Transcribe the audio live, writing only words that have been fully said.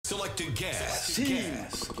Selectah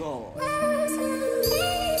gas. Go.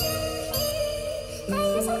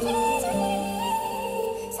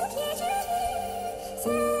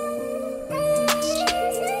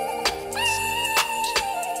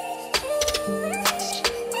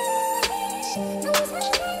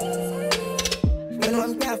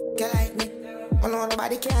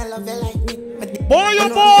 Nobody can love you like me. Boy, oh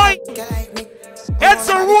boy, it's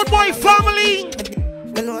a RudeBoy family,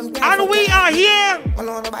 and we are here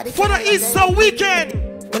for the Easter weekend.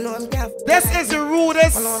 This is the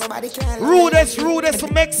rudest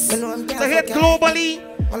mix to hit globally,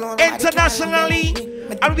 internationally,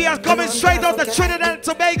 and we are coming straight out of Trinidad and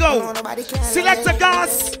Tobago. Selectah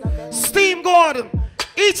gas, steam God.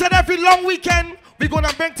 Each and every long weekend, we're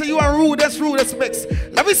gonna bring to you a rudest mix.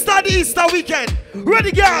 Let me start the Easter weekend.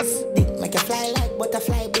 Ready, guys? Make you fly like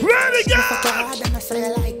butterfly. Ready, guys? Fuck you hard and I say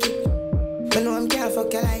you like it. I know I'm can't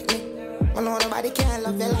fuck you like me. I know nobody can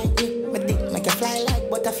love you like me. My dick make you fly like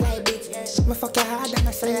butterfly, bitch. Me fuck you hard and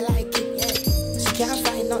I say you like it. Yeah. She can't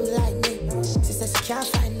find nothing like me. She says she can't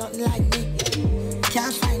find nothing like me.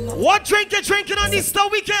 Can't find nothing. What drink you drinking on Easter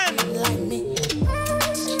weekend? Like me.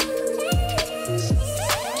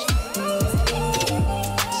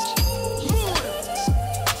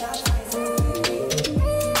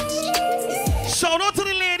 Shout out to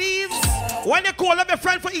the ladies. When they call up your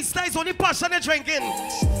friend for Easter, it's only passion they're drinking.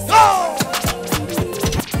 Go!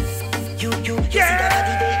 Yeah!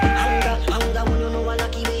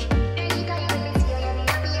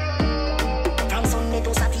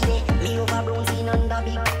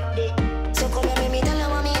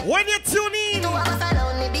 When you tune in,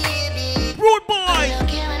 RudeBoy.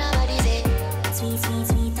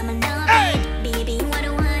 Hey!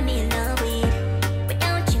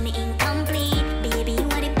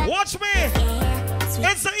 Watch me.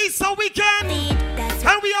 It's the Easter weekend,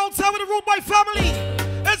 and we outside with the RudeBoy family.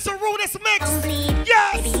 It's the rudest mix.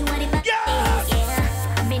 Yes. Yes.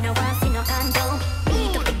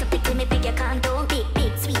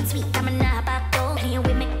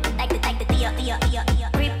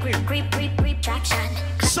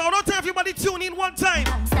 Shout out to everybody tune in one time.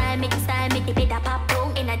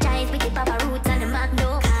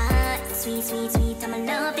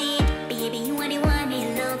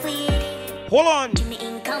 Hold on.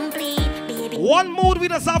 One mood we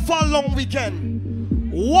just have for a long weekend.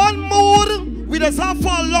 One mood we just have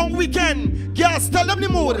for a long weekend. Yes, tell them the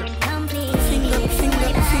mood.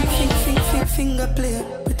 Finger play,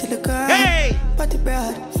 pretty look girl. Hey! Party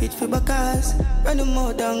broad, fit for backers. Run the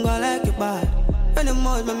mode down, go like you bad. Run the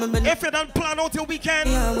mode, if you don't plan out your weekend,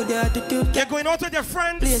 yeah, with the attitude, you're going out with your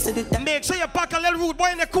friends, make sure you pack a little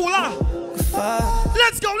RudeBoy in the cooler.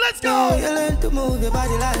 Let's go, let's go! You learn to move your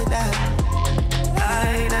body like that.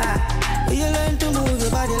 Like that. You learn to move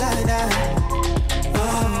your body like that.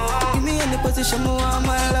 Give me any position, more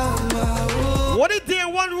my love. What is there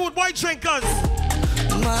one RudeBoy drinkers?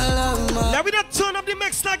 My love, my. Let me not turn up the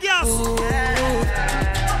mix like gas.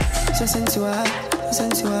 So sensual,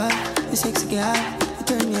 you sexy girl. You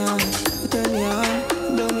turn me on, you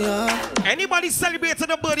blow me on. Anybody celebrating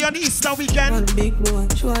the birthday on the Easter weekend? One big boy,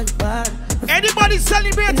 she want bad. Anybody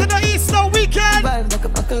celebrating the Easter weekend? Vibe like a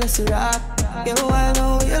buckle of rock. You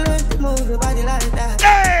know you learn to move your body like that.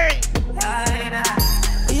 Hey!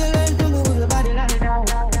 You learn to move your body like that.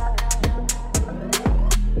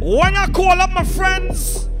 When I call up my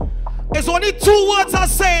friends, it's only 2 words I'm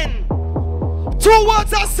saying. 2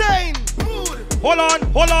 words I'm saying. Hold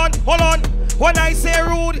on. When I say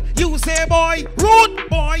rude, you say boy. Rude,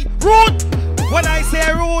 boy, rude. When I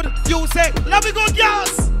say rude, you say, let me go,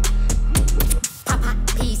 girls. Papa,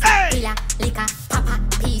 pizza, hey. Pila, liquor. Papa,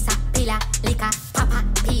 pizza, pila, liquor. Papa,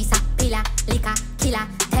 pizza, pila, liquor. Killer,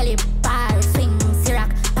 telebar, swing,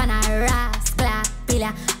 syrup, panara, skla,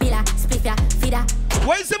 pila, spliffia, fida.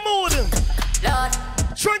 Where's the mood? Lord,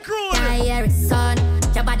 drink rude. yeah, son.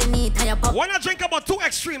 Your body need to your pop. When I drink about too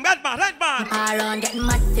extreme, head bad. Around getting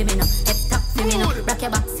mad for me now. Head top for me now. Rock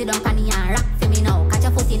your back, sit down, panny and rock for me now. Catch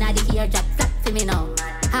your foot in the ear, drop flat for me now.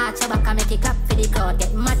 Arch your back and make it clap for the crowd.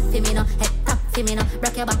 Get mad for me now. Head top for me now.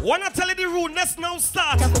 Rock your back. When I tell you the rudeness now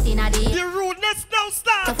start. Catch your foot in the rudeness now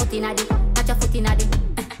start. Catch your foot in the. Catch your foot in the.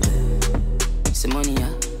 It's money,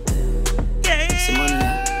 yeah. Yeah. It's money,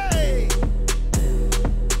 yeah.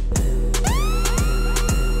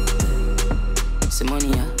 It's money,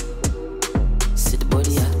 yeah. See the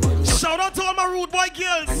body, yeah. Shout out to all my RudeBoy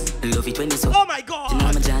girls. I love it when you so. Oh my God. You know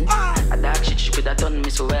my John. A dark shit, she could have done me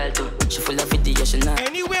so well too. She full of it, yeah, she not.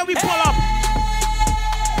 Anywhere we pull up.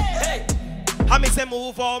 Hey. I me say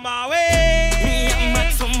move on my way. Me I'm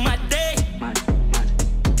mad for my day. Mad.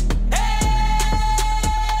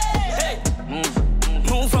 Hey.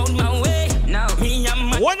 Move round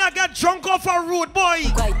When I get drunk off a rude boy.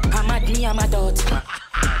 I'm at me, I'm a dot.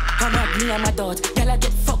 I'm at me, I'm a dot. Girl, I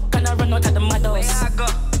get fucked and I run out of the madhouse.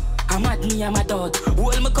 I'm at me, I'm a dot.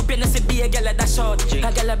 Hold my cup, you know, see be a girl at that shot.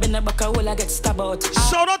 A girl been a back, I get stabbed out.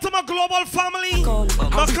 Shout out to my global family,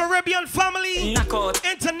 my Caribbean family,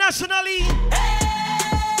 internationally.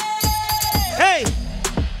 Hey,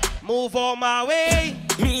 move on my way.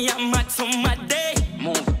 Me, I'm mad for my day.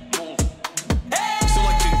 Move.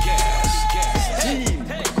 Selecting gas.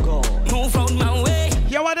 Move on my way.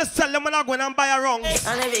 You want to tell them when I go and buy a wrong.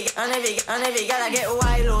 And every girl I get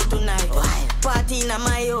wild out tonight. Party in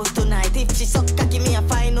my house tonight. If she suck cocky, me a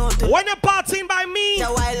find out tonight. When you're partying by me,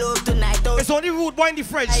 it's only rude boy in the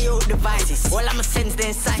fridge. All I'm a sense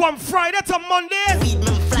inside. From Friday to Monday,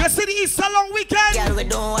 you see the Easter long weekend. Girl, we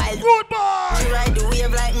don't wild. Rude boy. She ride the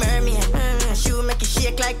wave like mermaid. She will make it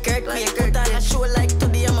shake like Kurt. Kurt on a show like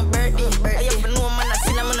today I'm a birthday. I have no man, I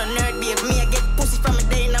seen I'm on a nerd babe. Me I get pussy from a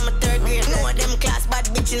day and I'm a third grade. No of them class bad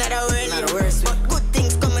bitch in the world. But good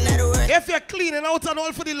things coming out of the world. If you're cleaning out and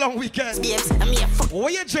all for the long weekend,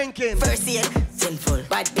 what you drinking? First year, sinful.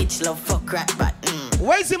 Bad bitch love fuck rat bat.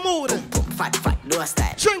 Where's the mood? Fat, do a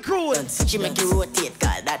style. Drink rude. She make you rotate,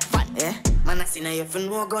 call that fun. Eh? Man, I seen her, you feel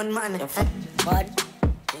no gun, man. Bad,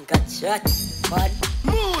 think I shot. Bad,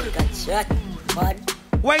 mood. Got shot. Bad.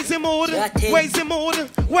 Where's the mood? Where's the mood?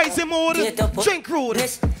 Where's the mood? Drink rude.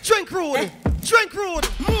 Drink rude. Drink rude.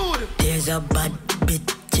 Mood. There's a bad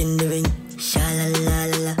bitch in the ring.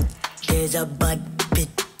 Sha-la-la-la-la. There's a bad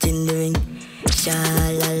bitch in the ring.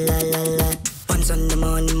 Sha-la-la-la-la. Once on the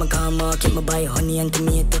morning, my car market, my buy honey and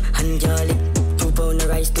tomato and jolly. 2 pound of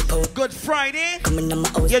rice, 2 pound. Good Friday. Coming on my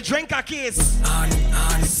house. You drink a case.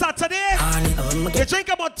 Honey. Saturday. Honey. You drink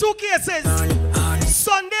about 2 cases. Honey.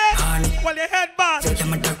 Sunday. While you head back.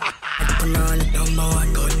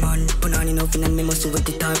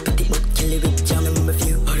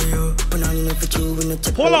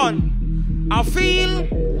 Hold on. I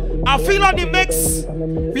feel on the mix.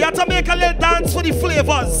 We have to make a little dance for the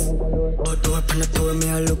flavors.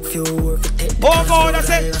 Oh God, I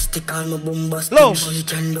said. Low.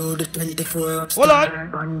 Hold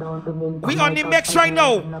on. We on the mix right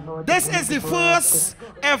now. This is the first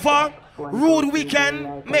ever Rude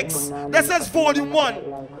Weekend mix. This is volume 1.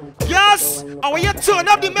 Yes, I want you to turn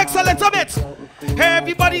up the mix a little bit. Hey,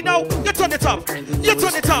 everybody now, you turn it up. You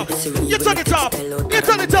turn it up. You turn it up. You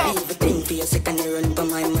turn it up.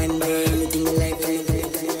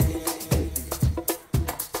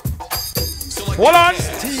 Hold on.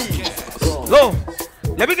 Low.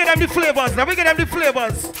 Let me get them the flavors. Let me get them the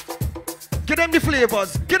flavors. Get them the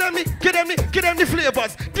flavors. Get them the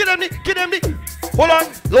flavors. Get them the. Hold on.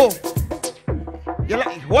 Low. You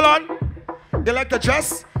like, hold on. You like the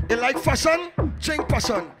dress? You like fashion? Drink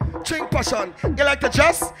passion. Drink passion. You like the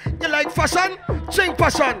dress? You like fashion? Drink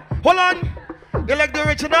passion. Hold on. You like the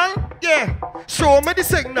original? Yeah. Show me the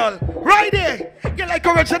signal. Right there. You like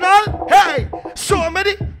original? Hey. Show me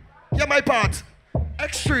the. Yeah, my part.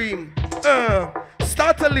 Extreme.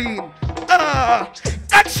 Start to lean.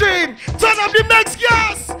 Extreme. Turn up the mix,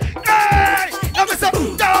 yes. Hey. Let me say.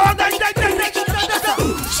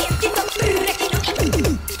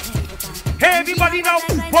 Hey, everybody know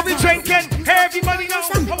what we drinking. Hey, everybody know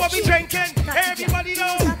what we drinking. Hey, everybody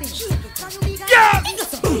know. Yeah.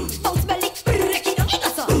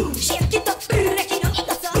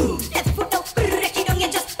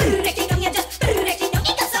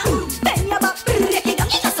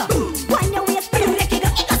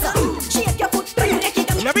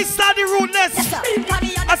 Let me start the rudeness.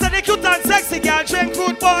 I said the cute and sexy girl drink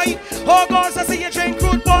rude boy. Oh God, I say you drink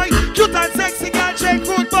rude boy. Cute and sexy girl drink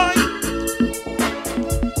rude boy.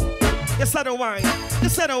 You said a wine, you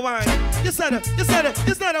said a wine, you said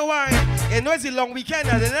a wine. You know it's a long weekend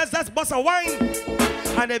and that's bust a wine.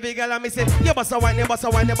 And the big girl and me say, you bust a wine, you bust a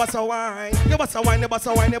wine, you bust a wine. You bust a wine, you bust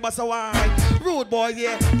a wine, you bust a wine. Rude boy,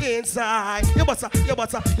 yeah, inside. You bust a wine. You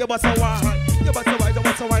bust a wine, you bust a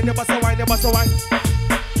wine, you bust a wine, you bust a wine.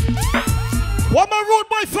 What my Rude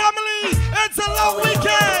Boy family, it's a long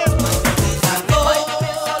weekend.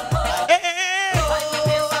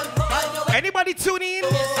 Anybody tune in?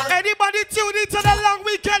 Anybody tune in to the long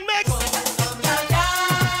weekend mix?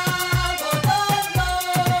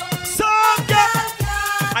 So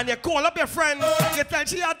yeah. And you call up your friend, you tell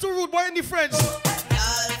she had 2 Rude Boy in the fridge.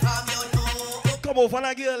 Come over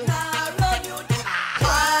now, girl.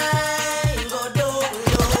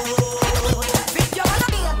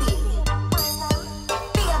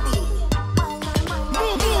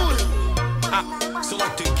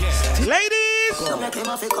 Ladies! Come him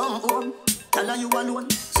have to come home. Tell her you alone.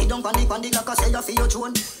 Sit down on the like I say you feel your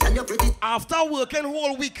tone. Tell you're pretty. After working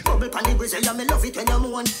whole week, Bubble pan the bristle, yeah, me love it when you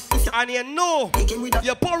moan. If you and you know picking with a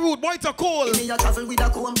you pour Rude Boy to cold. me a travel with a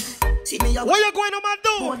comb. See me a What you going to man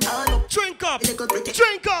do? Drink up.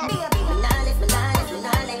 Drink up.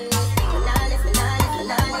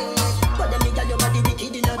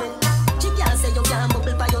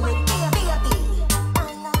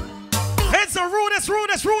 It's the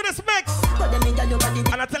rudest mix.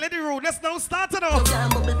 And I tell you the rudeness now started off.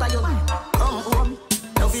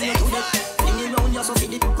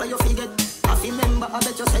 Remember, I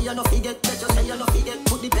bet you say you no forget. Bet you say you no forget.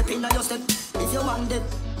 Put the pep in your step. If you want it,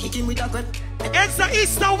 kick him with a grip. It's the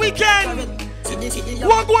Easter weekend.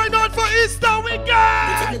 What going on for Easter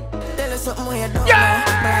weekend? Tell us something we don't Yeah.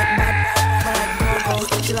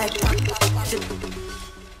 know. She like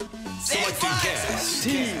Selecting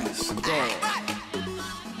guests.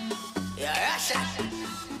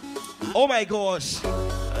 Oh my gosh.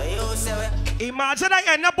 Imagine I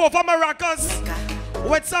end up over Maracas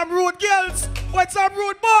with some rude girls, with some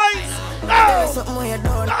rude boys. Tell us something we don't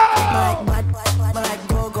know. Like bad, like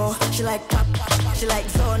go-go. She like clap, she like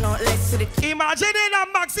zone out. Let's see the Imagine in a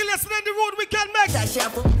Maxi listening the road weekend mix. that she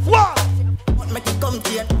have to What? make it come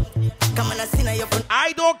to you. Come on, I see now you're from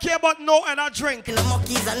I don't care about no and a drink. the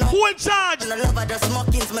monkeys. I know. Who in charge? And I love her, the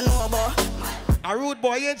smokings, me know about. A rude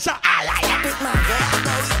boy in charge. Pick my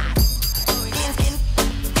girl, skin.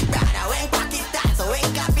 Brother, when cock it tight, so when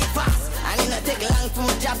cap it fast. And it not take long for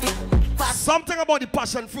me drop it fast. Something about the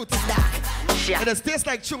passion fruit. Dark. It just tastes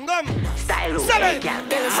like chewing gum. Style Sell it.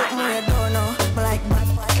 Tell us something we don't know. But like bad,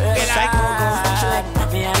 You like go-go. She like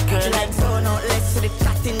pop, she like zone out. Let's see the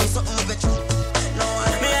chat in this something of a truth. No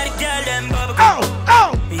one. Me and the girl them bubble Oh,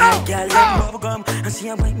 oh, Me oh, and the girl them oh. bubble gum. And she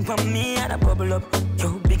a waiting for me and I bubble up. Yo,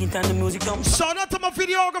 big in time the music dump. Shout out to my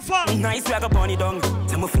videographer. Nice like a bunny dung.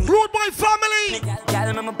 Tell me from Rude Boy family.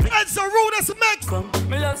 girl I'm a play. It's the rudest mix. Come,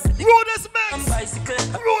 me love city. Rudest I'm mix. bicycle.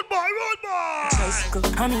 Rude Boy, Rude Boy.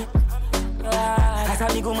 Bicycle. Honey. That's a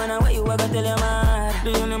big woman and where you ever tell your man.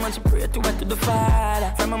 The only man she pray to God to the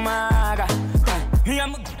Father. From a maga. Me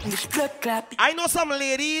I'm a blood clap. I know some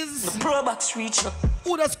ladies Pro box reach.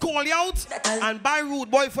 who just call you out and buy Rude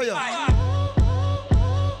Boy for you.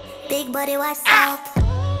 Big body, what's up?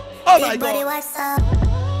 Oh my Big body, God. what's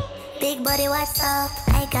up? Big body, what's up?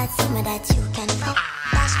 I got some of that you can fuck.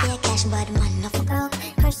 Dash for your cash, but man, no fuck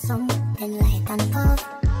broke. Crush some, then light and puff.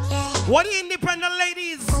 Yeah. What the independent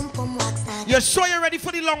ladies? Boom, boom, walk start. You're sure you're ready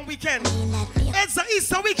for the long weekend? In that beer. It's the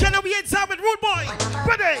Easter weekend and we inside with Rude Boy.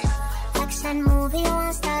 Ready? Action movie, you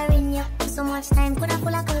want star in you. So much time, could I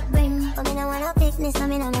pull a quick bring? But me no want no fitness,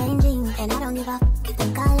 I'm in a main drink. And I don't give up,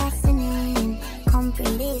 them call listening. Come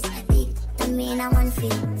pretty this, big, to me in a one feel.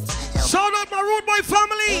 Shout out my Rude Boy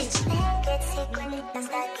family. Get sick when it does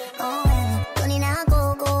that kick. Oh well, Tony now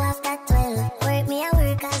go after 12. Work me a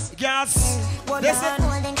work as Yes. this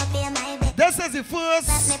This is the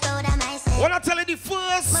first. me proud of myself. When I tell you the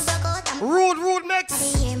first Broke out and rude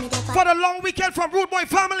mix hear me the for the long weekend from Rude Boy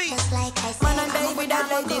family. just like I said. Man and baby that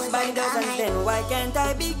like this by dozens. Then why can't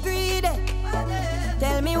I be greedy?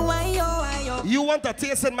 Tell me why yo. You want a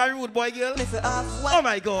taste in my Rude Boy girl? If you have Oh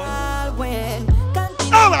my God. when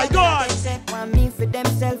Oh my God. Want me for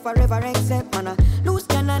themself forever except man lose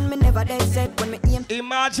cannon me never dead set when me aim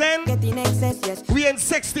Imagine get in excess yes we in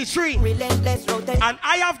 63 relentless rotate and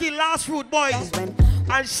I have the last Rude Boy when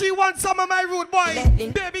and she wants some of my Rude Boy.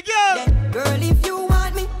 Baby girl, girl if you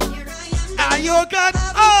want me are you good?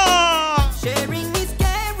 Oh! sharing is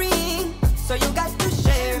caring so you got to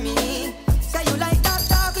share me say you like that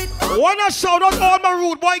chocolate Wanna shout out all my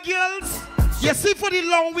Rude Boy girls? You see for the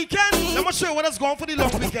long weekend? Let me show you what is going for the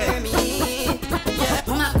long weekend.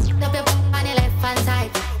 Mama, up your on the left hand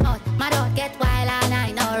side. Oh, my dog get wild and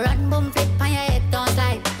I know run boom flip on your head don't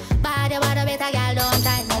slide. Body water better girl don't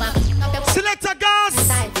time. Mama, up your Selectah gas,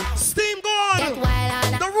 steam get gone, wild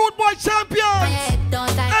and the Rude Boy on your champion. head don't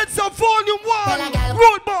slide. It's a volume 1,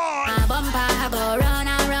 Rude Boy. My bumper I go round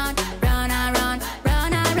and round, round and round,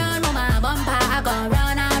 round and round. Mama bumper I go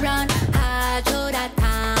round and round, all through that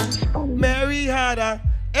time. Mary Hada,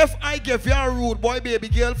 if I give you a Rude Boy baby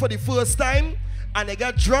girl for the first time and they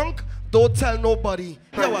get drunk, don't tell nobody.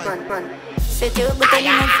 Here why? set you up but then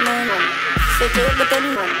enough for nine set you up but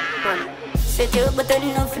then set you up but then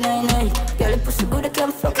enough for nine girl pussy good I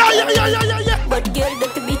can't fuck Yeah. but girl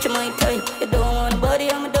that the beach of my time you don't want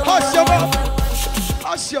body I'm a don't Hush your want mouth.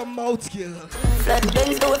 Hush your mouth, girl. flat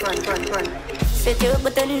Benz do it set you up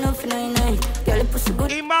but then enough for nine girl pussy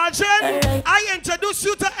good Imagine Alright. I introduce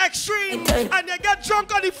you to Extreme and they get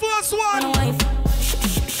drunk on the first one. wife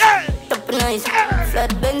Hey! top nice.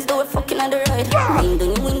 Flat Benz, do it fucking on the ride. Ring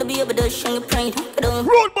down your window, be able to shine your pride.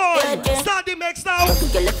 Rude boy, start the mix now.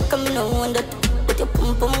 Girl, if you come in, I want that. Put your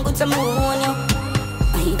pum pum good, some more on you.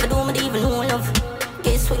 I even do me even know love.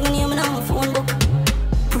 Guess what, your name and I'm a phone book.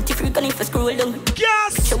 Pretty freak and if I scroll down.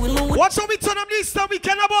 Yes! Watch how we turn up this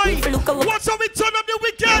weekend, boy. Watch how we turn up the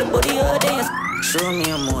weekend. Show me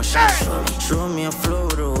emotion, show me a flow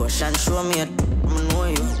with the ocean. Show me a know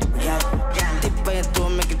you. Tip by your toe,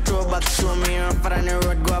 make it throw back. Show me your up on the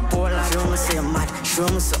road, go up all out. Show me say you're mad, show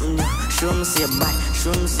me something new. Show me say you're bad,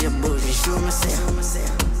 show me say you're bougie.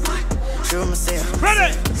 Show me say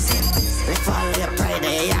ready! We follow your pride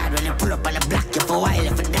in your yard. When you pull up on the block, you for a while, you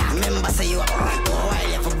for that. Remember say you are right, for a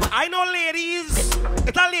while, you for back. I know ladies.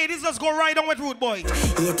 If that ladies, let's go right on with Rude Boy.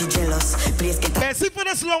 Yet you jealous, please get up. Merci for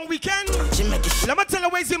this long weekend. She make it let me tell her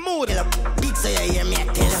where's the mood. Big so you hear me, I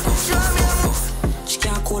tell her. She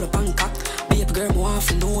can't call a Bangkok. Baby girl, want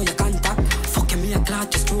to know your contact. Fuck me a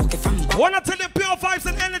clock, just stroke it from back. Wanna tell you pure vibes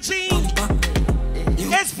and energy?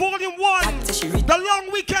 It's volume 1. The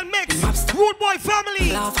long weekend mix. Rude Boy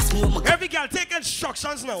family. Every girl take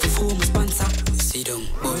instructions now. Sit down,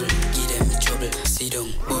 bull, give them trouble. Sit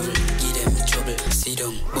down, bull, give them trouble. Sit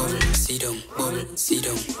down, bull, sit down, bull, sit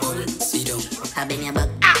down, bull, sit down. I've been your back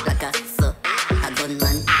like a so. A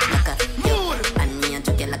gunman like a yo. And me and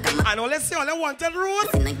Chucky like a man. I know, let's see all I wanted rude.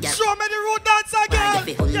 Show me the rude dance again.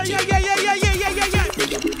 Yeah.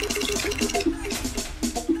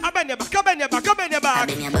 Come in your back. Gunman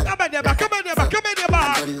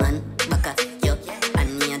like a yo.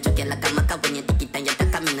 And me and Chucky like a maka. When you take it and you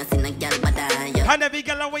take a mina sin a girl bada yo. And every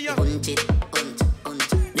girl away you. Punch it.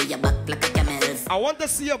 Do your back like a camel's. I want to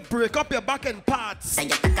see you break up your back in parts. Say you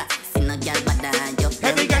take a sin a girl bada yo.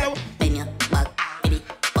 Every girl. Bend your back, kill it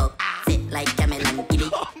up, sit like camel and kill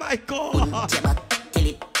it. Oh my God. Punch your back, kill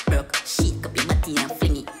it, broke, shake up your body and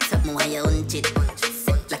fling it. Something while you hunch it,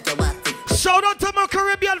 sit like you walk it. Shout out to my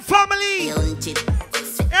Caribbean family. You hunch it,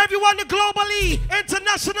 everyone globally,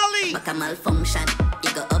 internationally. back a malfunction,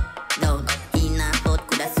 you go up, down, in and out,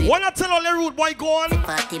 coulda sweet. Wanna tell all the Rude Boy go on?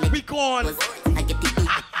 We go on. I get the beat,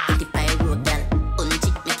 get the pie road, girl. Hunch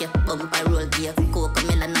it, make your bump a roll, gear, cocoa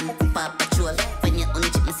melon and paw patrol. When you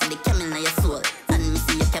hunch it, me see the camel in your soul, and me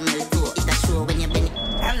see your camel toe. It a show when you bend it.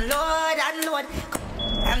 I'm Lord,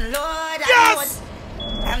 Yes!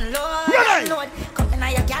 Come in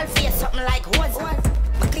your girl face, something like hose.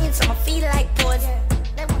 My clean, so I feel like pose.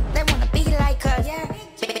 They wanna be like us.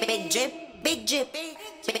 Big drip, big drip,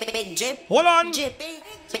 big drip. Hold on. Drip,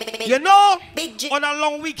 You know, big drip, on a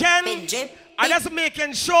long weekend, big drip. I just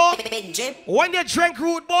making sure Big drip, when you drink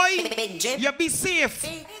Rude Boy, big drip, you be safe.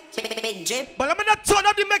 big drip, But I'm gonna turn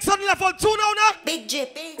up the mix on level 2 now, now. big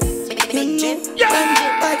drip, big drip.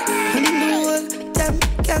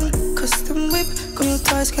 Custom whip, come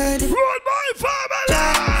toys candy. Rude Boy family!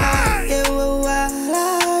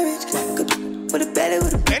 With a belly,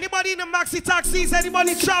 with a Anybody in the maxi taxis?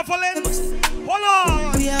 Anybody traveling? Hold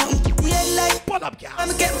on. like Pull up, girl. I'm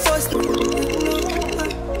getting first. You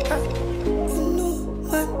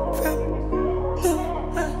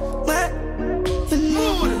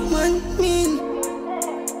know what mean.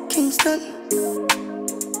 Kingston,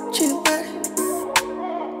 Trinidad,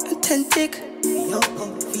 authentic.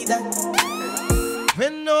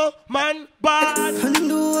 When no man bad.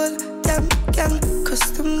 Underworld, damn gang,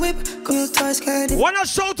 custom whip, come toys candy. Wanna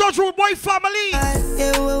shout out Rude Boy family?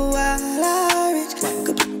 Yeah, we're wild, rich.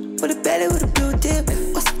 With a belly, with a blue dip.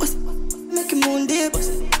 What's make him moon dip?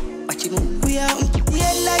 Watch him move. We are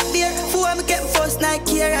like beer. Who am I getting first night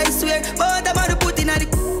here? I swear. But I'm gonna put in the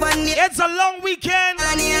one year. It's a long weekend.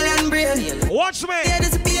 Watch me.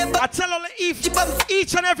 I tell all the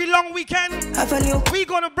each and every long weekend, we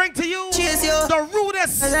gonna bring to you the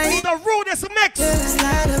rudest mix.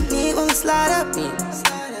 Slide up me, won't slide up me.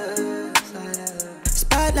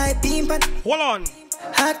 Spotlight beam, but hold on.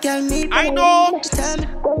 hot girl me. I know.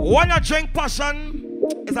 When I drink passion,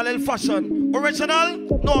 it's a little fashion. Original,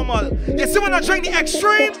 normal. You see when I drink the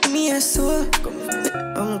extreme? Me a soul.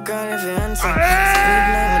 I'm girl if you answer.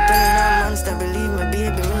 Midnight, me turning on monster. Believe me,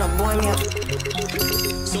 baby, me no boy me up.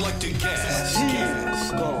 Selected guest.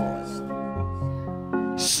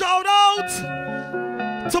 Shout out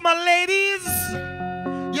to my ladies.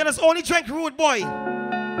 You just only drink Rude Boy.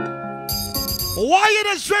 Why you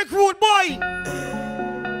just drink Rude Boy?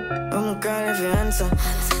 I'm a girl if you answer.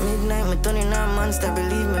 Midnight, me turning on monster.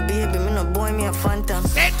 Believe me, baby, me no boy, me a phantom.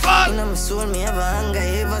 You know my soul, me ever anger.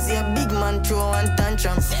 Ever see a big man throw one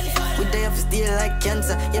tantrum. We die of steel like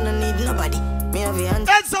cancer. You don't need nobody. Me have the answer.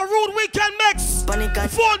 That's a Rude Weekend Mix. Panic and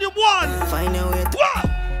Volume 1. find a way. What?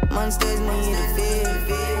 Monsters need a fear.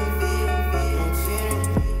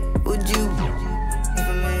 Would you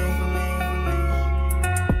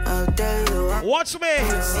Watch me.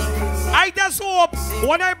 I just hope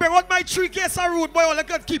when I bring out my 3 case of rude boy, I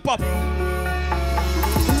can keep up.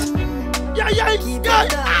 Yeah. Keep up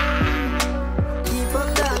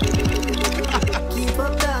that. Keep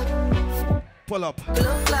up that. Pull up.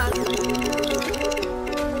 Love flag.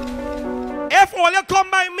 If all you come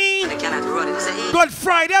by me, good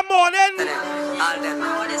Friday morning,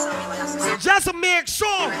 just make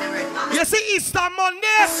sure, you see Easter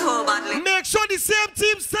Monday, make sure the same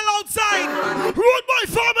team still outside. Rude Boy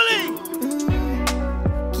family.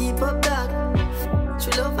 Keep up that.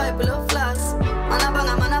 305 below flags. Man a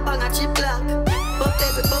bang a chip clock. Pop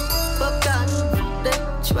baby, pop that.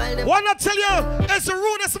 Wanna tell you, it's the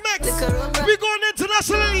rudest mix. We going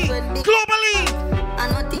internationally, globally,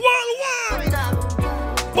 worldwide.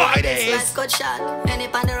 Why this? Cut shot. Any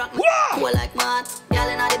pan the rock, cool like mad. Y'all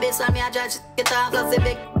in the base when me a judge get off. Plus the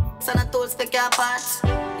big son of tools pick your parts.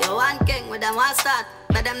 You one king with them one start.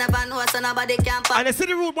 But them never know so nobody can pass. And they see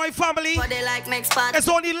the Rude Boy family. But they like make spots. It's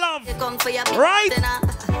only love. They come for your right?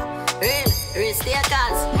 Real stay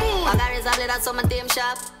cars. Bagger is a blade at some team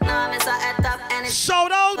shop. Now I'm a head top and it's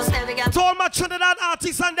shout out to all my Trinidad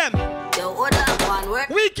artists and them. Yo, hold up, one word.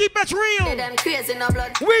 We keep it real. Them crazy no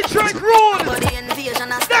blood. We drink rude.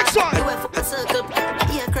 Next one.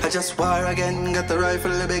 I just war again, got the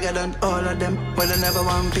rifle bigger than all of them. Well, I never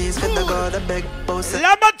one piece, get the god a big boss.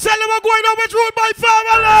 Let me tell you what's going on with Rude Boy family.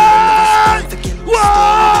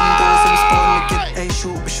 Hey,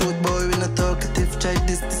 shoot, boy, we not talkative. Try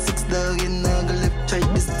this, the 6 dog, you know, go live. Try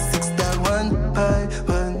this, the 6 dog, one,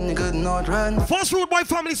 nigga, not run. First Rude Boy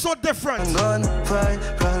family so different. Run.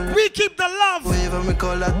 We keep the love. Whenever we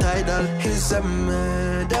call a title, he's a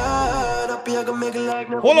murder. Up here, gonna make it like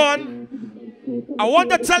no. Hold on. I want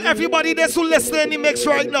to tell everybody this who listening in the mix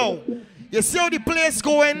right now. You see how the place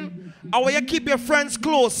going? How you keep your friends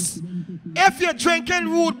close. If you're drinking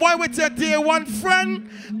Rude Boy with your day one friend,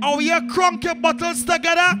 or you crunk your bottles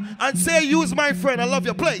together and say, use my friend. I love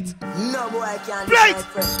your plate. No boy, I can't. Plate!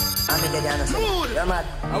 I'm in the You're mad.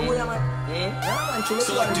 You're mad.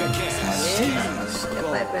 Select your cast. You're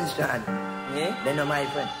my friend, Strand. They're not my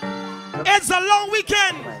friend. It's a long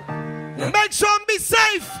weekend. Make sure and be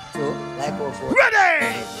safe.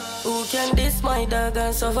 Ready! Who can this my dog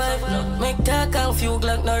and survive? Make talk and few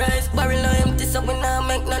Glock no rise. Barrel no empty so we now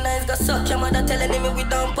make no nice. Got suck your mother telling me we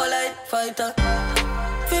don't polite. Fighter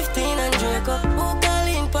 15 and Draco. Who call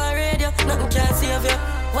in per radio? Nothing can save you.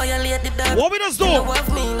 Violate the dog. What we just do? No have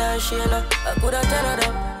me now Shayna. I could have 10 of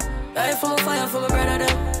them. Die from a fire from a brother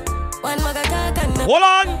them. One maga talk and hold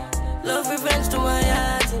on. Love revenge to my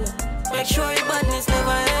heart, you know. Make sure your badness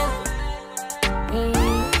never end.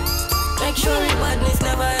 Make sure your badness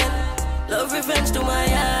never end. Love revenge to my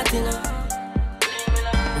heart, you know.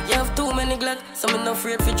 You have too many Glock, so I'm not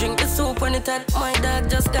afraid to drink the soup when it hot. My dog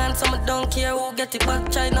just gone, so I don't care who get it back.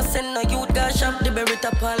 China send no youth got shop, the berry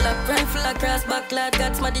top all up. Rifle across back, lad,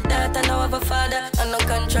 got my dad, and now have a father. And no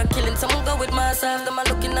contract killing, someone go with myself. Them are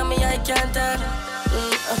looking at me, I can't talk.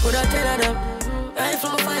 I could have 10 of them.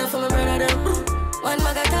 Rifle my fire for my brother them. One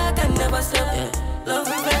maga talk and never stop. Love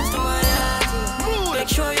revenge to my heart. Make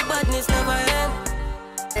sure your badness never end.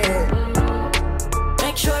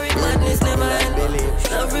 Make sure your badness never end.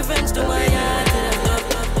 Love revenge to my heart.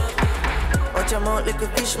 Watch your mouth like a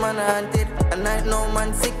fish man hunted. A night no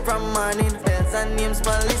man sick from morning. Bells and names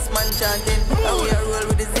policeman chanting. How we roll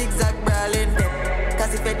with the zigzag brawling.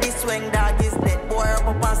 Cause if you this swing dog is dead. Boy up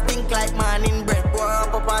and stink like man in bread. Boy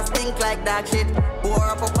up and stink like dog shit. Boy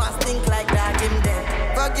up and stink like dog in dead.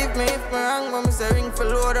 Forgive me if I'm wrong. Mama say ring for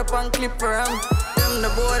load up and clip for wrong. Them the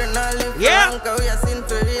board and I live for wrong. Cause we are sin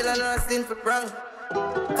for real and not sin for wrong.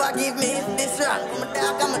 Forgive me if this wrong. I'm a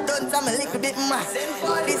dog, I'm a dunce, I'm a little bit mad.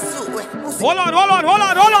 This suit, hold on.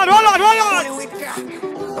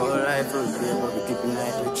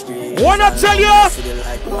 Wanna tell you?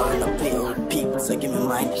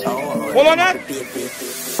 Hold on that.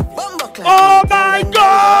 Oh my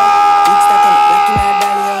God!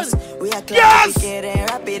 Yes!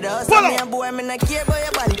 Pull up.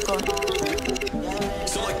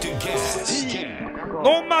 Selected cast.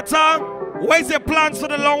 No matter where's your plans for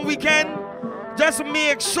the long weekend, just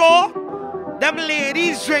make sure them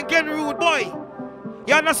ladies drinking Rude Boy.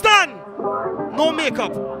 You understand? No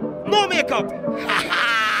makeup.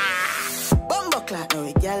 Clock, no,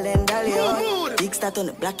 we girl and Dalios. Big start on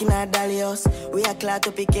the black in our Dalios. We are clock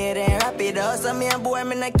to pick it and rapidos. And me and boy,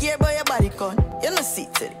 me not care about your body con. You know, see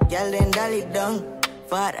to the girl and Dali down.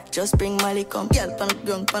 Father, just bring Molly come. Girl, pan the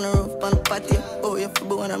ground, pan the roof, pan the patio. Oh, you for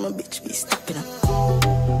born, I'm a bitch, be stopping up.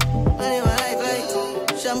 I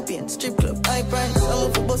like champagne, strip club, high price.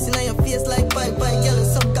 I'm for busting on your face like bye. Girl,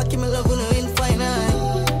 some cocky, me love when you in fine.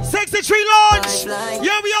 63 launch.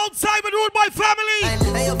 Yeah, we outside with RudeBoy family.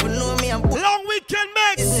 Long weekend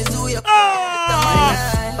mix.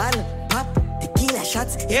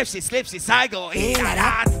 If she slips, she's psycho.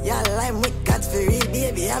 Yeah, I'm with God's for real,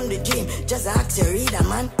 baby. I'm the dream. Just ask your reader,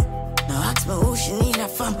 man. Now ask me who she need her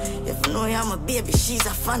from. If you know I'm a baby, she's a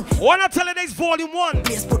fan. Wanna tell her next volume 1?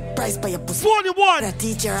 Please put price by your pussy. Volume 1. A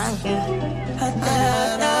teacher and she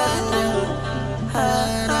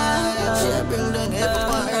bring down heaven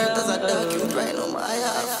on earth as a document right now, my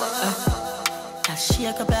heart. I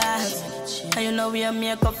shake up ass. And you know we are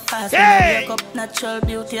make up fast. Hey! Make up natural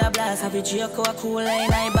beauty a blast. Have a Jaco a cool in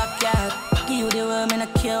my backyard. Give you the worm in a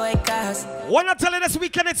care white cars. Wanna tell her this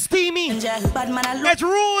weekend it's steamy. Bad man I look. It's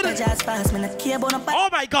rude. Just fast. Man I care about no bad. Oh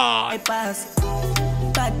my God. I pass.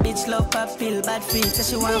 Bad bitch love pop pill. Bad free. Say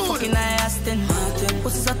she want fucking I Aston Martin.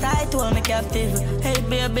 Pussy so tight to hold me captive. Hey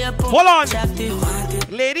baby pump. Hold on. Attractive.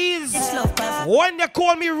 Ladies, when they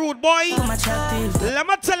call me rude boy, let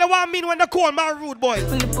me tell you what I mean when they call me rude boy.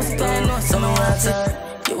 When the pussy turn on, so me want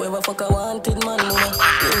it. You ever fuck a wanted man, mama.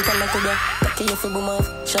 You come back to that. Take you for boom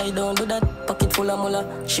off. Shy don't do that. Pocket full of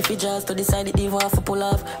mullah. She fi just to decide it even for pull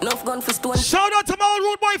off. Enough gun for stone. Shout out to my old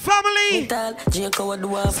rude boy family. Jaco what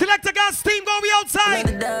do off. Selectah gas team go be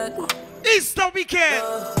outside. Easter weekend.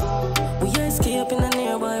 We escape in the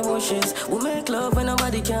nearby bushes. We make love when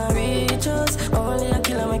nobody can reach us. Only a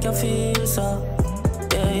killer make you feel so.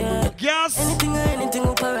 Yeah, yeah. Yes. Anything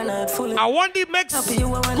we paranoid fully. I want the mix.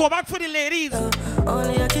 Go back for the ladies.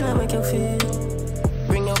 Only a killer make you feel.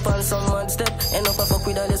 Bring up on some mad step. End up a fuck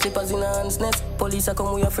with all the slippers in a hand's nest. Police a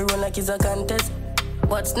come we have to run like it's a contest.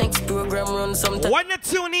 What's next program run sometime. When you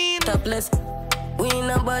tune in. Topless. We in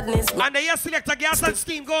a badness. And they Selectah gas and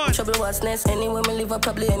steam going. Trouble what's next. Anywhere me live up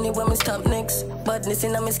probably anywhere me stop next. Badness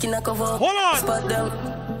in a me skin a cover. Hold on. Spot them.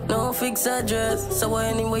 No fix address. So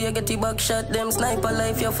anyway you get the back shot. Them sniper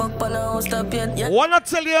life you fuck on a house stop yet. Yeah. Wanna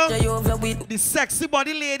tell you, you over with the sexy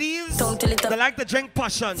body ladies, they like to drink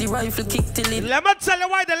passion. The rifle kick till it. Let me tell you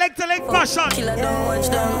why they like to drink passion. Killer don't watch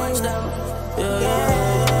them, watch them.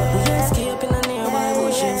 Yeah. We escape in the nearby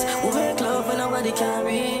bushes. We make love when nobody can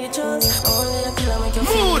reach us. Only a killer make you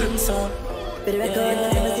feel so. For the record,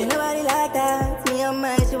 I've never seen nobody like that. Me and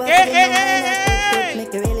mine, she was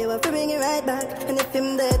make it really work for bring it right back. And if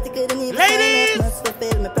him dirty, couldn't even ladies, must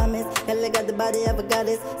fulfill my promise. Girl, I got the body of a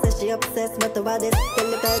goddess. Says she obsessed with the baddest.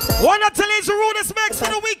 Wanna tell you the rudest mix for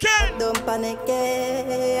the weekend? Don't panic,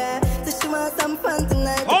 yeah. So she want some fun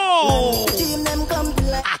tonight. Oh! Dream them come to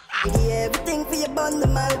life. Yeah, everything for your bond,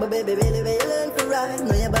 but baby, really, where you learn to ride.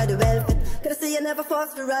 Know your body well fit. Could I say you never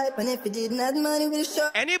forced to ride. And if you didn't have money, we'll show.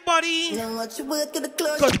 Anybody you know what you would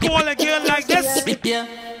could call a girl like this? Yeah,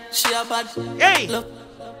 she a bad. Hey! Look.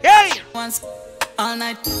 Hey! Once all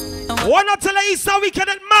night. Wanna tell her Easter weekend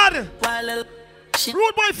at mad? She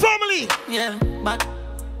RudeBoy family. Yeah, back.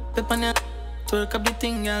 Pep on ya. Twerk up the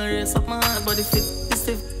thing, I'll raise up my body fit. This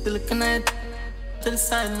stiff, the look at it. To the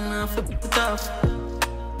side and I flip it off.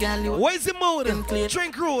 Where's the mood?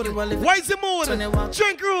 Drink rude. Where's the mood?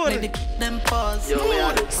 Drink rude. Them pause.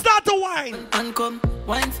 Start to wine. And come,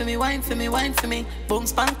 wine for me, wine for me, wine for me. Boom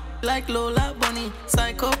spank like Lola Bunny.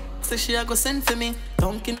 Psycho, say she a go send for me.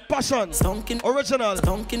 Dunkin' Passion. Dunkin' Original.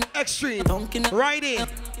 Dunkin' Extreme. Dunkin' Riding.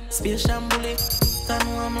 Space shambuli. I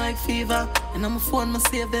know I'm like fever. And I'm a phone, my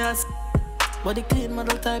save their ass. Body clean,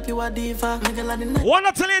 model type, you a diva. Nigga like the night.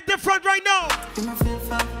 Wanna tell you different right now? You my feel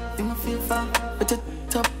far, you my feel far. With it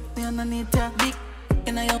top, you underneath ya. Big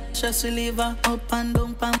in a your stress reliever. Up and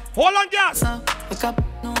down, pam. Hold on, gas. Wake up,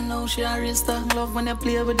 no, she a real star. Love when you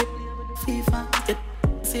play with it. FIFA, it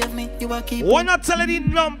save me, you a keep. Wanna tell you the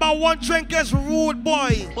 #1 drink is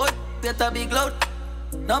RudeBoy. What? Get a big load.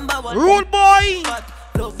 #1. RudeBoy.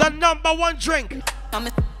 The #1 drink.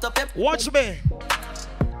 Watch me.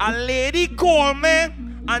 A lady call me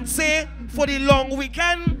and say, for the long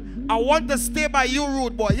weekend, I want to stay by you,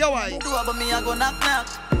 RudeBoy. Yo, why? Do about me, I go knock knock.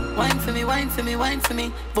 Wine for me, wine for me, wine for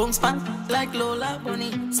me. Boom span like Lola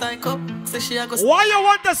Bunny. Psycho, say she a go. Why you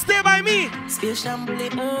want to stay by me? Space shambuli.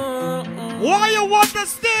 Why you want to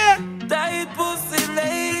stay? Tight pussy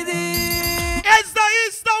lady. It's the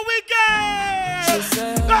Easter weekend. She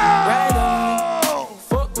said, go! Right on.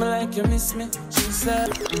 Fuck me like you miss me. She said,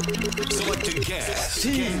 Selectah gas.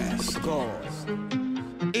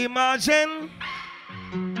 Imagine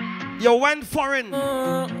you went foreign,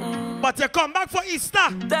 but you come back for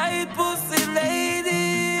Easter. Tight pussy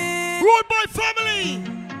lady. RudeBoy family.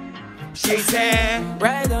 She said,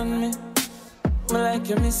 ride on me like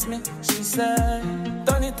you miss me. She said,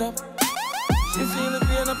 turn it up. She feel the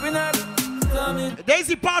pain up in her. There's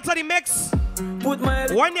the part of the mix put my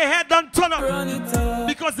when your head done turn up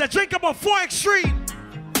because they drink about 4 extreme.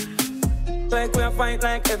 Like we a fight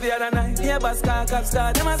like every other night. Yeah, but car, cop,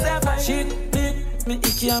 star, them a say I fight. She big, me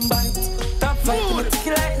icky and bite. Top fight, me ticky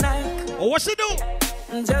like Nike. Oh, what she do?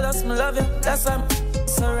 I'm jealous, me love you, that's why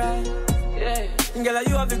it's alright. Yeah, girl,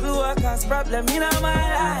 you have the glue, I cause problem in my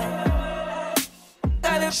life.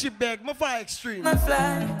 She beg me for extreme. My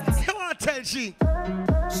fly. Come on, tell she.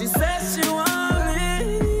 She says she want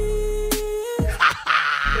me.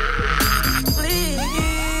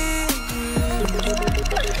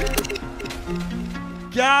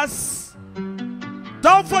 Yes.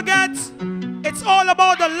 Don't forget, it's all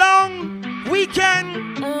about the long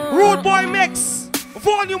weekend RudeBoy mix,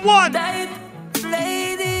 volume 1. Let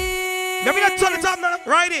me not turn it up now.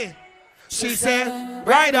 Right here. She said,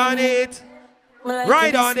 right on it.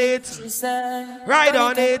 Right on it. Right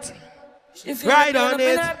on it. Right on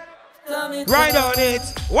it. Right on it.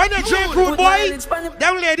 Why not drink, RudeBoy?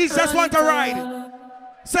 Them ladies just want to ride.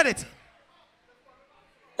 Said it.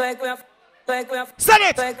 Said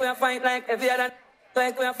it. Like we are fight like every other.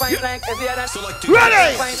 Like we are fight like every other.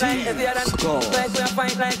 Ready? Like we are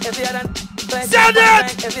fight like every other. Said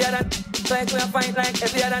it. Like we are fight like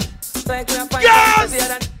every other. Like we are fight yes. like every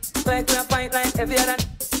other. Like we are fight like every other.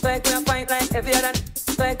 Like we are fight like every other.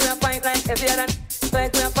 Like we are fight like every other.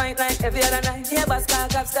 Like we are fight like every other night. Yeah, but star,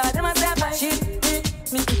 cop, star, them a say fight. She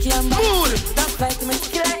me icky and bite. Stop like me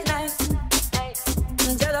icky like nice.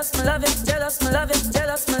 Jealous, me love it. Jealous, me love it.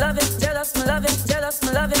 Jealous, me love it. Jealous, me love it. Jealous,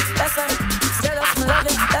 me love it. That's why. Jealous, me love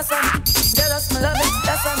it. That's why. Jealous, me love it.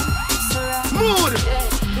 That's why. Mood.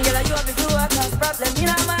 Girl, you have the glue, I cause problem in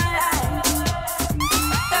my life.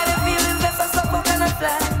 Got a feeling that I suffer when I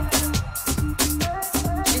fly.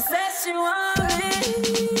 She says she want me.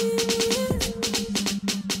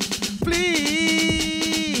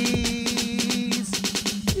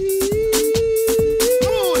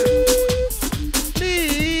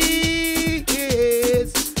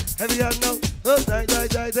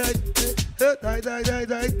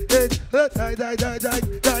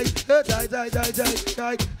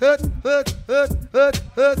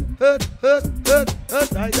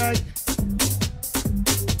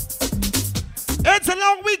 It's a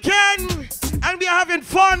long weekend and we are having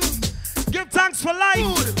fun. Give thanks for life.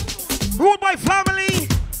 RudeBoy family.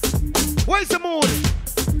 Where's the mood?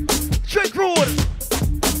 Drink Rude.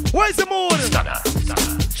 Where's the mood?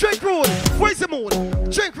 Drink Rude. Where's the mood?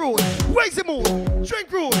 Drink Rude. Where's the mood?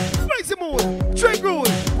 Drink Rude. Where's the mood? Drink Rude.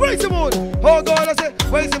 Where's the mood? Oh God, I say,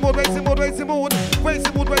 where's the mood? Where's the mood? Where's the mood? Where's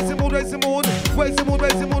the mood? Where's the mood? Where's the mood? Where's the mood?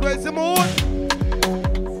 Where's the mood? Where's the mood?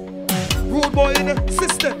 RudeBoy in the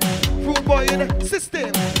system. RudeBoy in the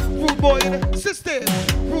system. RudeBoy in the system.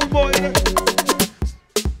 RudeBoy in the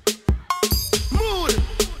mood.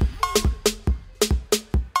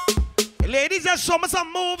 Ladies, just show me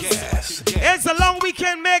some moves. Yes. It's a long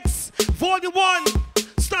weekend mix. Volume 1.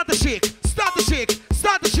 Start the shake. Start the shake.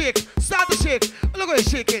 Start the shake. Start the shake. Look how you're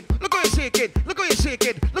shaking. Look how you're shaking. Look how you're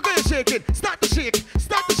shaking. Look how you're shaking. Start the shake.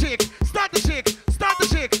 Start the shake. Start the shake. Start the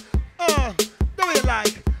shake. Do what you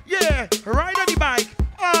like. Yeah. Ride on the bike.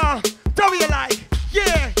 Do what you like.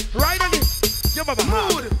 Yeah. Ride on the. Yo baba ha.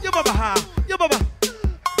 Yo baba ha. Yo baba.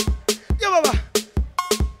 Yo baba.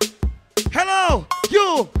 Hello.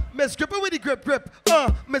 You. Miss Gripper with the grip grip.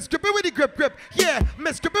 Miss Gripper with the grip grip. Yeah,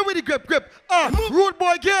 Miss Gripper with the grip grip.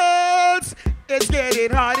 RudeBoy girls, it's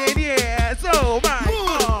getting hot in here. So my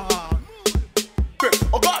grip.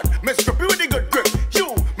 Oh God, Miss Gripper with the good grip.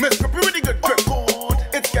 You, Miss Gripper with the good grip. Oh God,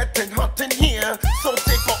 it's getting hot in here. So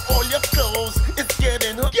take off all your clothes. It's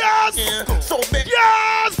getting hot. Yes. In here. So big.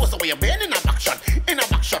 Yes. What's the way you've been in a back shot? In a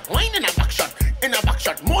back shot, wine in a back shot. In a back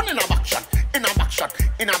shot, more in a back shot. In a back shot,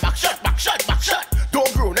 in a back shot, back shot, back shot.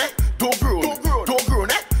 Don't groan, eh? Don't groan. Don't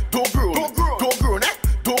groan, eh? Don't groan. Don't groan, eh?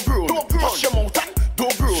 Don't groan. Hush your mouth and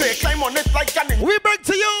don't groan. Say climb on it like cannon. We bring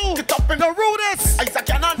to you the rudest. Isaac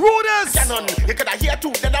Cannon. Rudest. Cannon. You could hear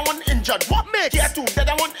two that I want injured. What? Mix. Hear two that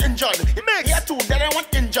I want injured. Mix. Hear two that I want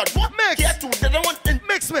injured. What? Mix. Hear two that I want injured.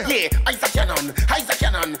 Mix me. Yeah. Isaac Cannon. Isaac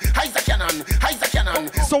Cannon. Isaac Cannon. Isaac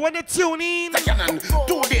Cannon. So when they tune in Cannon.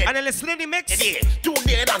 Two dead. and they listen to the mix, two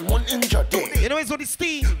dead and one injured. You know it's what it's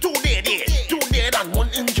Steve. Two dead. Two dead and one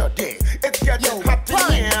injured. It's getting hot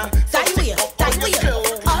in here. So take off all your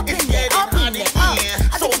clothes. Up in there, up in there, up.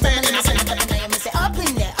 So man, Up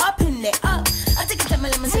in there, up in there, up. I take a time,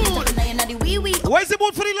 let me see the wee wee. Where's the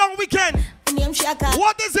mood for the long weekend?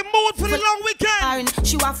 What is the mood for the long weekend?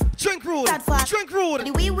 She was Drink Rude. Drink Rude.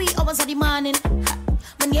 the wee wee hours of the morning.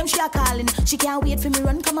 My name she a calling. She can't wait for me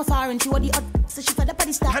run come afar and she want the up. So she for the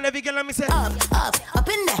party start. And every girl let me say up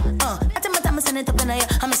in there. I tell my time I send it up in there.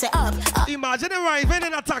 I'ma say up. Imagine arriving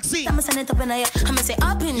in a taxi. I'ma send it up in the air. I'ma say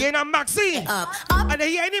up in. You're in a maxi. Up. And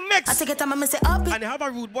they hear any mix. I take it time. I'ma say up in. And they have a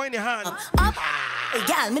rude boy in their hand. Up. Hey,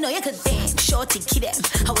 girl, me know you could dance. Shorty, kid them.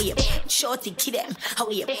 How are you? Shorty, kid them. How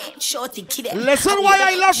are you? Shorty, kid them. Listen why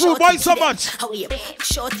I love rude boy so much. How are you?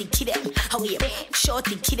 Shorty, kid them. How are you?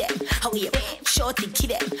 Shorty, kid them. How are you? Shorty,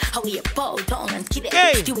 kid them. How are you? Bow down and kid them.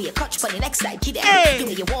 Hey. Do your clutch for the next side, kid them. Hey.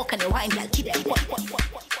 Do your walk and your wine, like kid them.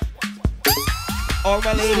 All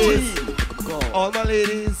my ladies, all my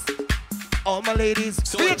ladies, all my ladies,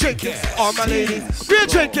 we're drinking. All my ladies, we're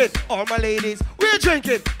drinking. All my ladies, we're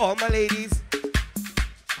drinking. All my ladies.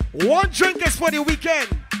 One drink is for the weekend.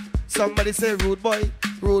 Somebody say rude boy,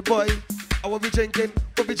 rude boy. I will be drinking,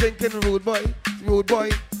 rude boy, rude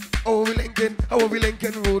boy. Oh, we linking,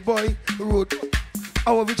 rude boy, rude.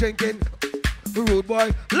 I will be drinking, rude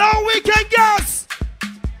boy. Long weekend, girls.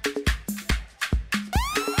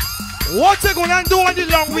 What you gonna do on the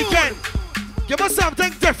long weekend? Give us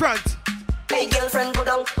something different. Hey girlfriend, go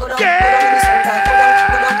down, go down,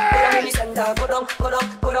 Yeah. go down in the center, go down, go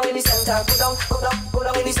down, go down in the center, go down, go down, go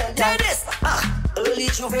down in the center. Hear this, early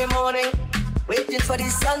Tuesday morning, waiting for the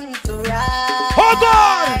sun to rise. Hold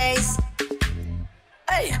on.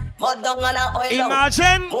 Hey, mud down and a oil down.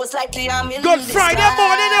 Imagine Most likely I'm in Good Friday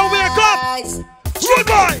morning they wake up. Rude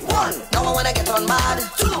boy. One, now I wanna get on bad.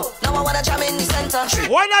 Two, now I wanna jam in the center. Three,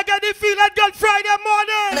 when I get the feeling Good Friday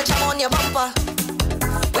morning, wanna jam on your bumper.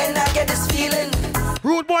 When I get this feeling,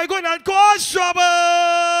 rude boy going and cause trouble.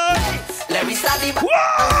 Let me start the back.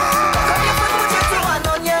 Come your foot, put your two hand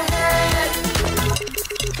on your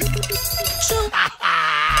head.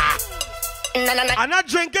 I'm not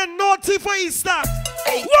drinking no tea for Easter.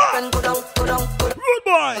 Hey, what? Go down, go down, go down. Rude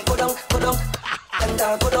boy. Go down, go down.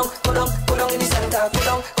 Center, go down, go down, go down in the center. Go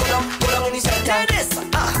down, go down, go down in the center. This,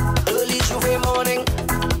 early Tuesday morning,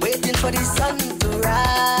 waiting for the sun to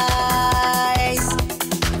rise.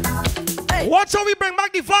 Hey. Watch how we bring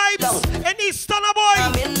back the vibes in Easter, boy.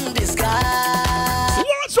 I'm in disguise.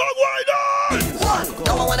 What's wrong going on? One,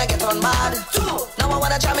 now I wanna get on mad. Two, now I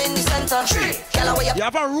wanna jam in the center. Three, girl, away you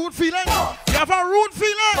have a rude feeling? You have a rude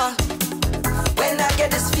feeling? When I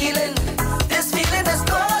get this feeling is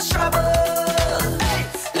cause trouble. Hey,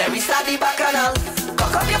 let me start the bacchanal.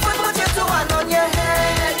 Cock up your foot, put your two hand on your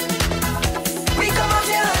head. We come out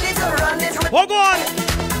here early to run it. Hold on.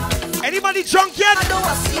 Anybody drunk yet? I don't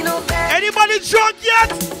see no bed. Anybody drunk yet?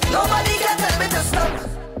 Nobody can tell me to stop.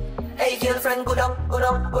 Hey girlfriend, go down, go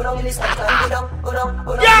down, go down in the center. Go down, go down,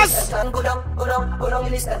 go down. Yes. Go down, go down, go down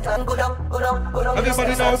in the center. Go down, go down, go down.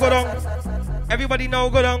 Everybody know, go down. Everybody know,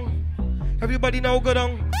 go down. Everybody know, go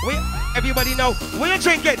down. Everybody know. When you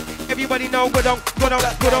drink it, everybody know, go down, go down,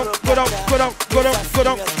 go down, go down, go down, go down, go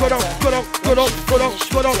down, go down, go down, go down, go down,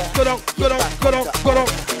 go down, go down, go down, go down, go down.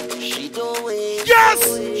 Yes!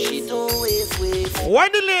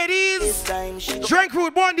 When the ladies drink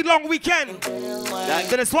rude boy on the long weekend,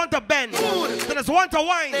 they just want to bend, they just want to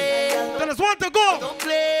wine, they just want to go.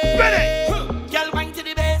 Ready? Girl, wine to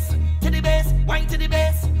the bass, wine to the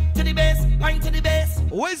bass, to the bass, wine to the bass.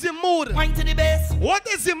 Where's the mood? Wine to the bass. What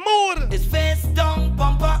is the mood? It's face down,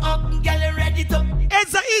 bumper up, girl, you ready to.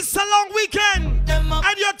 It's the Easter long weekend,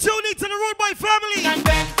 and you're tuning to the Rude Boy family. And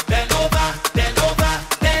bend over, bend over,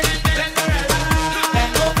 bend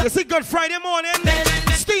over. You see, Good Friday morning,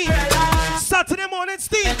 steam. Saturday morning,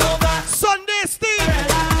 steam. Sunday, steam.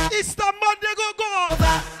 Easter Monday, go.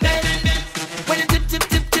 When you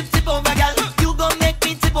tip over, girl, you gon' make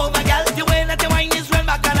me tip over, girl. The way that the wine is real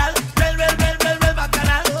bacchanal, real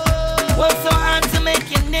bacchanal. Work so hard to make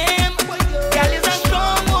your name, girl is a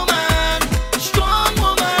strong woman.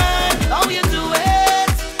 How you do it?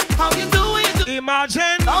 How you do it?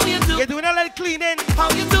 Imagine How you do? you're doing a little cleaning How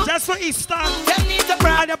you do? just for Easter, Them need to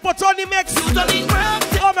brag. and you put on the mix. You don't need brag.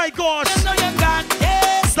 Oh my gosh! Them know you got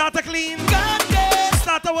this. Start to clean, Got this.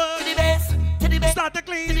 start to To the work, bass, to the bass, start to to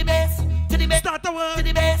the clean, bass, to the bass, start to to work.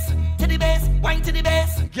 the bass, to the bass, wine to the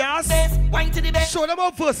bass, Yes. bass, wine to the bass. Show them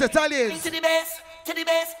how versatile it Wine is. to the bass, to the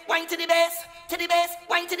bass, wine to the bass, to the bass,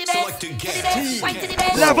 wine to the bass, Selectah to the guest. bass, wine to the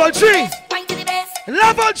bass. Level 3. Wine to the bass,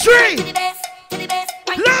 Level to the 3. bass, to the bass,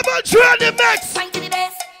 wine to Level 3 on the mix. wine to the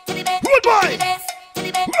bass, to the bass, Rude boy. to the bass, to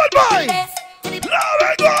the bass, Rude boy. to the bass, to the bass.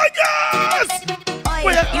 Level gorgeous. Oi,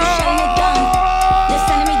 Wait, you showing it down. You're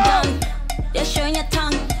selling me down. You're showing your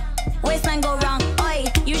tongue. Waistline go wrong. Oi,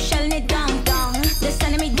 you shelling it down. You're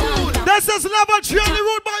selling me down. This is level 3 on the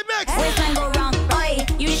Rude Boy mix. Waistline go wrong. Oi,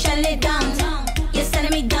 you shelling it down. You're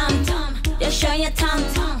selling me down. You're showing your tongue.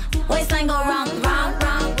 Waistline go wrong. Wrong.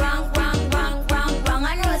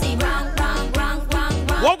 And Rosie, wrong.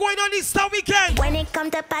 What going on Easter weekend? When it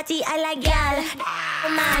come to party, I like y'all.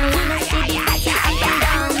 Man, wanna see the party up and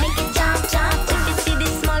down. Make it jump.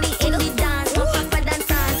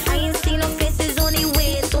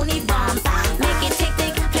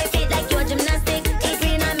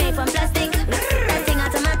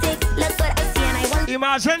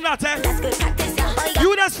 Imagine that, eh?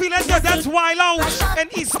 You just feel like that's wild out and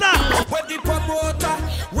Easter. With the promoter,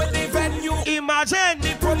 with the venue. Imagine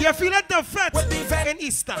you feel like the fete in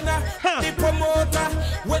Easter. The promoter,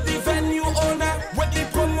 with the venue owner, with the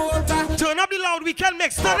promoter. Turn up the loud weekend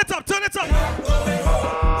mix. Turn it up, turn it up.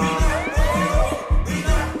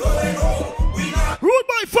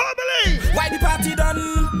 RudeBoy family. Why the party done?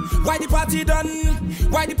 Why the party done?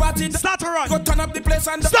 Why the party done? Start to run. Go turn up the place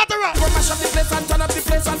and start to run. We go mash up the place and turn up the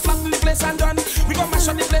place and flatten the place and done. We go mash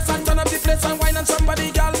up the place and turn up the place and wine on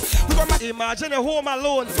somebody, girl. We go mash. Imagine a home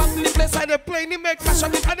alone. Flatten the place and they play the mix. Mash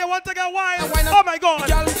up the and they want to get wine. Oh my God.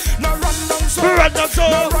 Girl, no run down so. Run down so.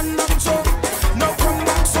 No run down so. No come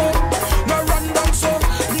back so. No run down so.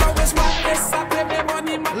 No it's my place. I play me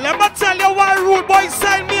money. Let me tell you why RudeBoy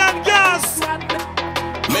send me and gas.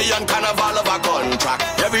 Me and Carnival of a contract.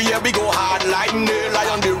 Every year we go hard like nail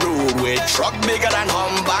on the road with truck bigger than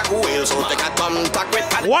humpback wheels. So take a contact with.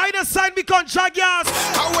 Why the sign be contract gas?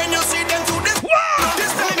 And when you see them do this,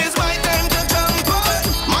 this time is my time to jump on.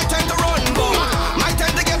 My time to run, boy. My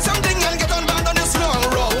time to get something and get on band on this long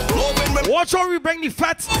road. Watch how we bring the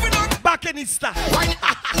fat back in Easter. Why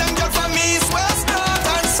them girl from East West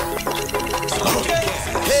Northlands? Okay.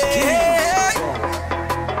 Hey,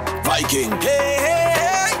 Viking. Hey.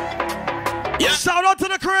 Yeah. Shout out to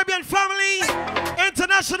the Caribbean family,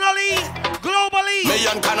 internationally, globally. Me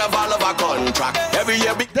and Carnival of a contract. Every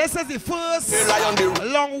year this is the first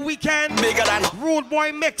long weekend bigger than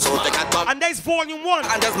RudeBoy mix. So and there's volume 1.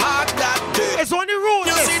 And there's mark that day. It's on the road.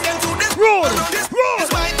 You see them to this road.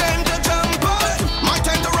 It's my time to jump on. My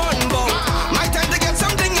time to run, boy. My time to get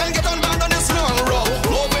something and get on band on this long road.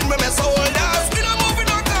 Moving with my soldiers. We don't moving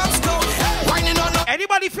on cops now. Whining on.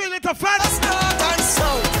 Anybody feel it a fat?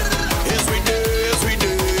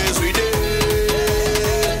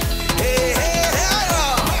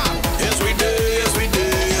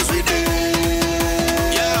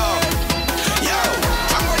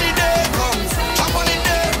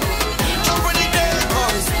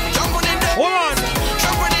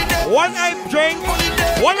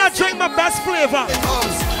 When I drink my best flavor.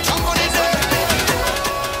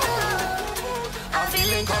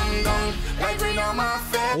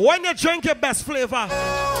 When you drink your best flavor.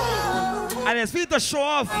 And it's for you to show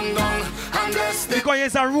off. Because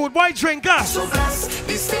he's a RudeBoy drinker. So bless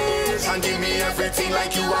this stage and give me everything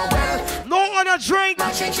like you are well. No other drink.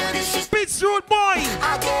 Beats RudeBoy.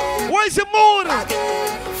 Where's your mood?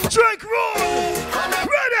 Drink Rude.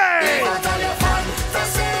 Ready?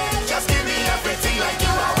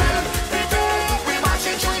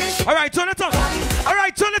 Alright, turn it up.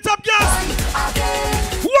 Alright, turn it up, guys.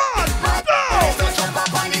 1, go! Jump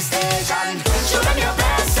up on the stage and show them your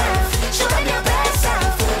best self. Show them your best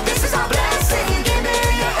self. This is a blessing. Give me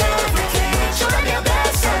your everything. Show them your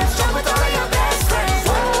best self. Jump with all of your best friends.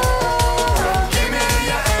 Oh, give me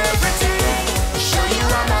your everything. Show you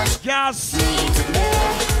how much. Yes.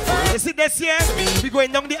 You see this year, we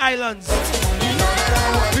going down the islands.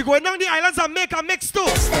 We going down the islands and make a mix too.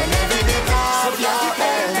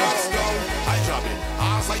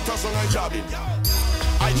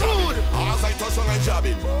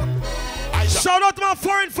 Shout out to my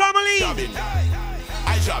foreign family.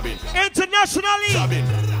 Internationally.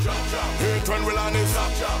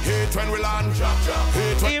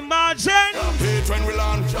 Imagine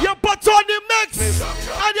you put on the mix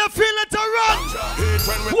and you feel it to run.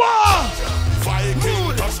 Wow!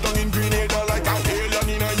 Viking touchdown in Grenada like an alien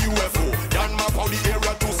in a UFO. Yan map out the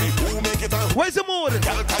area to see who make it out. Where's the mood?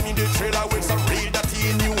 Girl time in the trailer with some real dirty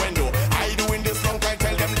innuendo. I doing this long time,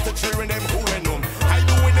 tell them little children them who and them. I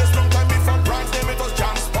doing this long time before branch them it was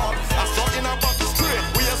jam spot. I saw in a bottle straight,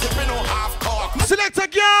 we are sipping on half cock.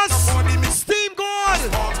 Selectah gas, steam god,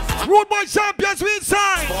 RudeBoy champions we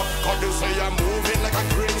inside. Cause they say I'm moving like a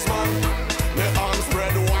Greensman. My arms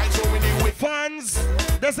spread wide so many with fans.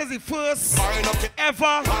 This is the first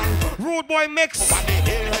ever RudeBoy mix.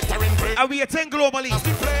 And we attend globally.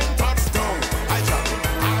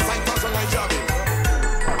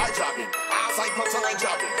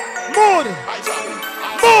 Mood!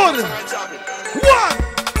 Mood! 1!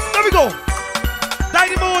 There we go! Die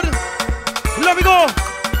the mood! Let me go!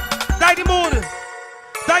 Die the mood!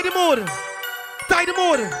 Die the mood! Die the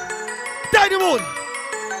mood! Die the mood!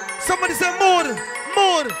 Somebody say mood!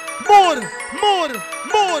 Mood! Mood! Mood!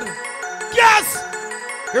 Mood! Yes!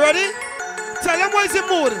 You ready? Tell them where's the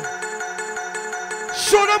mood.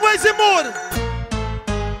 Show them where's the mood.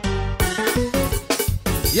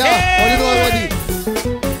 Yeah, all you know already.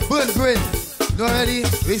 Burn green. You know already.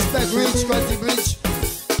 Respect Rich, Country Bridge.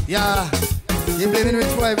 Yeah. You blaming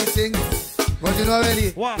Rich for everything. But you know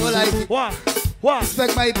already. What? Don't like it. What?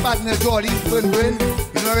 Respect my partner Jordy, Burn green.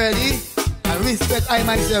 You You know ready? I respect I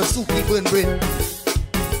myself, Suki Burn Brain.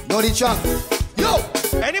 Know the track. Yo!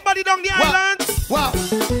 Anybody down the island? Wow,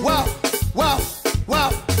 wow, wow,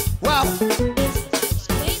 wow, wow. Girl,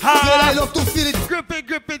 I love to feel it. Grip it,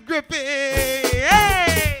 grip it, grip it.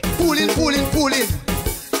 Hey! Pulling, pulling, pulling.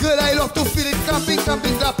 Girl, I love to feel it. Clamping,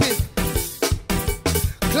 clamping, clapping.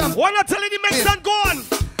 Clamp. Wanna tell you the mix and go on?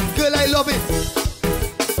 Girl, I love it.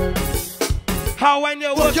 How when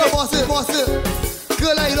you work your muscle, muscle.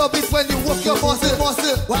 Girl, I love it when you work your muscle,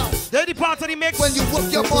 muscle. Wow. They're the part of the mix. When you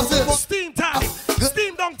work your muscle. Steam time.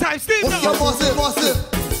 Steam down time. Steam down. Work your muscle, muscle.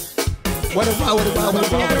 What a wow, what a wow, what a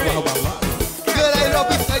wow, what a wow, what a wow. Girl, I love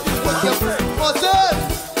it when you work your muscle.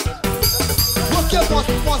 Work your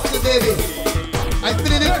muscle, muscle, baby. I'm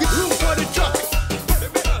feeling it. Room for the truck.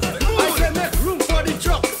 I said make room for the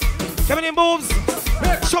truck. Give me the moves.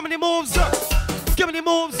 Show me the moves. Give me the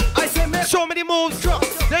moves. I said make show me the moves.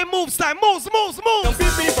 They moves time. Moves, moves, moves.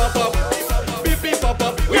 Beep beep pop up. Beep beep pop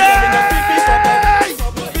up. We coming up. Beep beep pop up.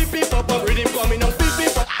 Beep beep pop up. Rhythm coming up. Beep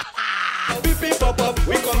beep pop up. Beep beep pop up.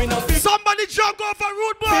 We coming up. Somebody jump off a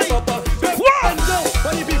RudeBoy. Beep pop up. What? And down.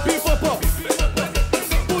 Body beep beep pop up.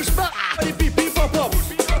 Push back. Body beep beep pop up.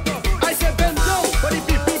 I said bend down. Body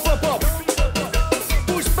beep beep pop up.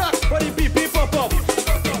 Push back. Body beep beep pop up.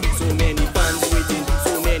 So many fans waiting.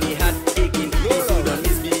 So many heart aching. People don't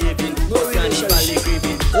misbehaving. Cannibally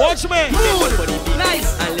craving. Watch me. Nice.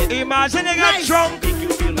 Imagine they got drunk.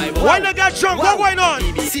 When they got drunk, what's going on?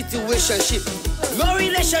 Situationship, no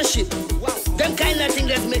relationship. Them kind of thing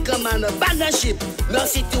that make a man abandon ship. No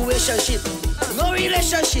situationship, no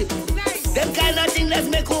relationship. Them kind of thing that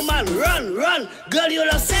make a man run, run. Girl, you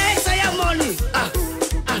love sex, I have money.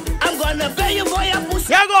 I'm gonna pay you for your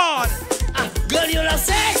pussy. Yeah, God. Girl, you love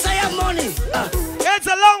sex, I have money. It's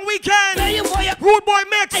a long weekend. Pay you for your RudeBoy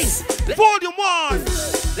mix. Volume 1.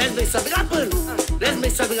 Let's make something happen. Let's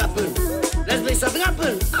make something happen. Let's make something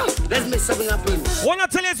happen. Let's make something happen. Wanna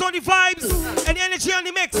tell you it's on the vibes and the energy on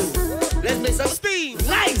the mix. Let's make some steam.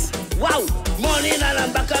 Nice. Wow. Morning and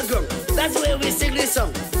I'm back again. That's where we sing this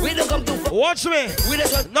song. We don't come to. Watch me.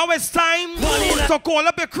 Now it's time to call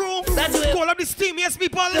up your crew. Call up the steam, yes,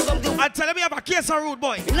 people. And tell them we have a case of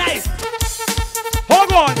RudeBoy. Nice.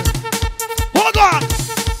 Hold on. Hold on.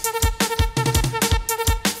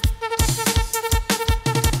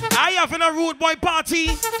 I have a RudeBoy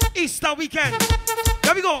party Easter weekend.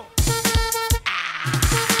 There we go.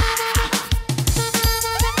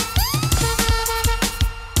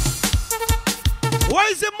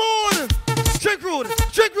 Where is the mood? Drink rude,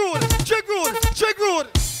 drink rude, drink rude, drink rude.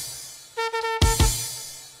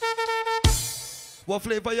 What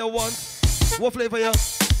flavor you want? What flavor you?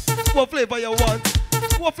 What flavor you want?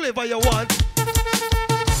 What flavor you want?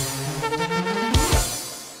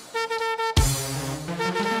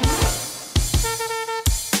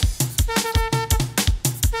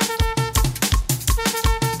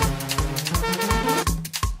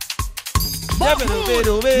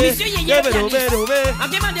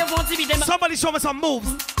 Somebody show me some moves.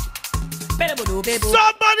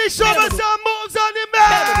 Somebody show me some moves on the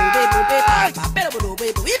man.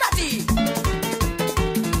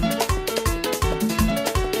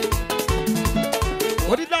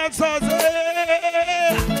 What the dancers?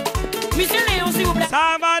 Monsieur Léon, s'il vous plaît.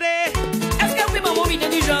 Somebody. Est-ce que vous pouvez m'envoyer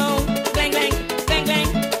du genre? Bang, bang, bang, bang,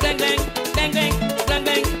 bang, bang, bang, bang, bang, bang,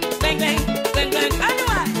 bang, bang, bang, bang.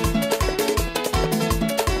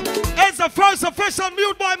 It's the first official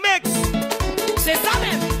RudeBoy mix. C'est ça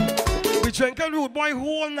même. We drinking RudeBoy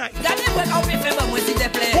whole night. Regardez what on peut faire pour moi, s'il te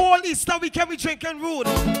plaît. Whole Easter weekend we drinking Rude.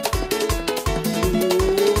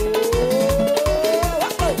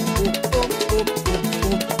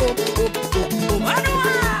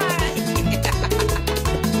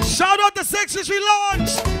 Shout out the Sexy Tree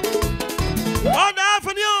Lounge on the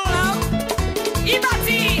avenue.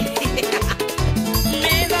 Ibati.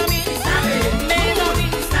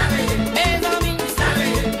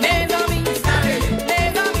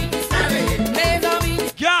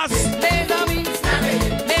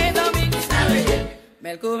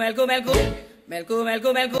 Melco, Melco, Melco, Melco,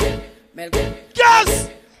 Melco, Melco, Melco. Yes!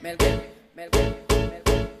 Melco, Melco.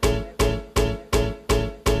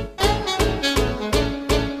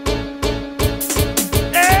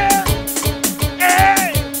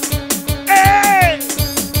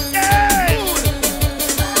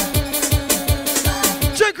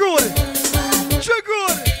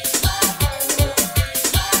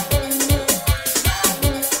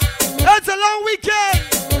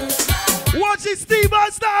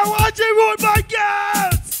 RudeBoy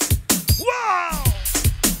girls! Wow!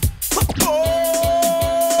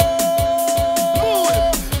 Oh!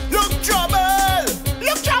 Look trouble!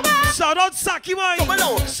 Look trouble! Shout out Saki Saki,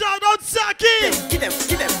 man. Shout out Saki. Get them.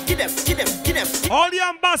 All the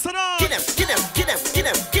ambassadors. Get them.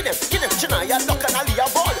 Shania lock and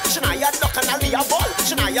Aliyah ball. Shania lock and Aliyah ball.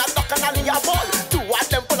 Shania lock and Aliyah ball. Two of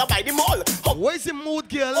them pull up by the mall. Where's the mood,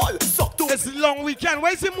 girl? It's a long weekend.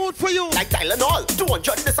 Where's the mood for you? Like Tylenol.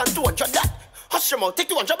 200 this and 200 that. Hush your mouth, take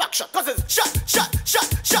 200 back shot, cause it's shot.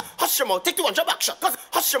 Hush your mouth, take 200 back shot, cause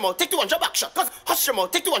hush your mouth, take 200 back shot, cause hush your mouth,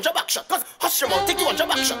 take 200 back shot, cause hush your mouth, take 200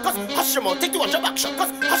 back shot, cause hush your mouth, take 200 back shot, cause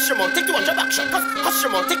hush your mouth, take 200 back shot, cause hush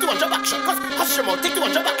your mouth, take 200 back shot, cause hush your mouth, take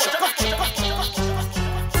 200 back shot,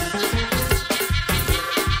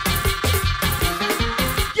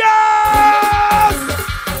 Yes!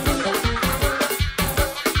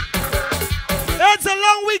 It's a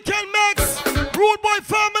long weekend mix. RudeBoy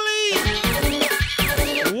family.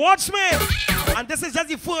 Watch me. And this is just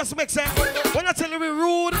the first mix, eh? When I tell you we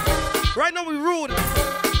rude, right now we rude.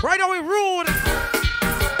 Right now we rude.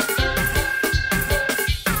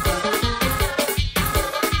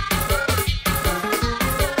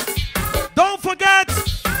 Don't forget,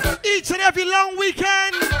 each and every long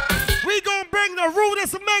weekend, we gonna bring the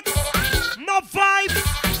rudest mix. Enough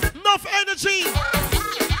vibes, enough energy.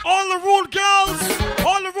 All the rude girls,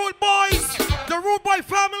 all the rude boys, the RudeBoy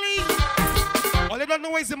family. All they don't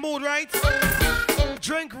know is the mood, right?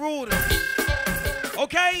 Drink rude.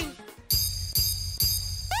 Okay?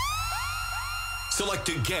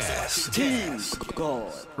 Selectah Gas. Team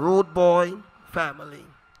God. RudeBoy family.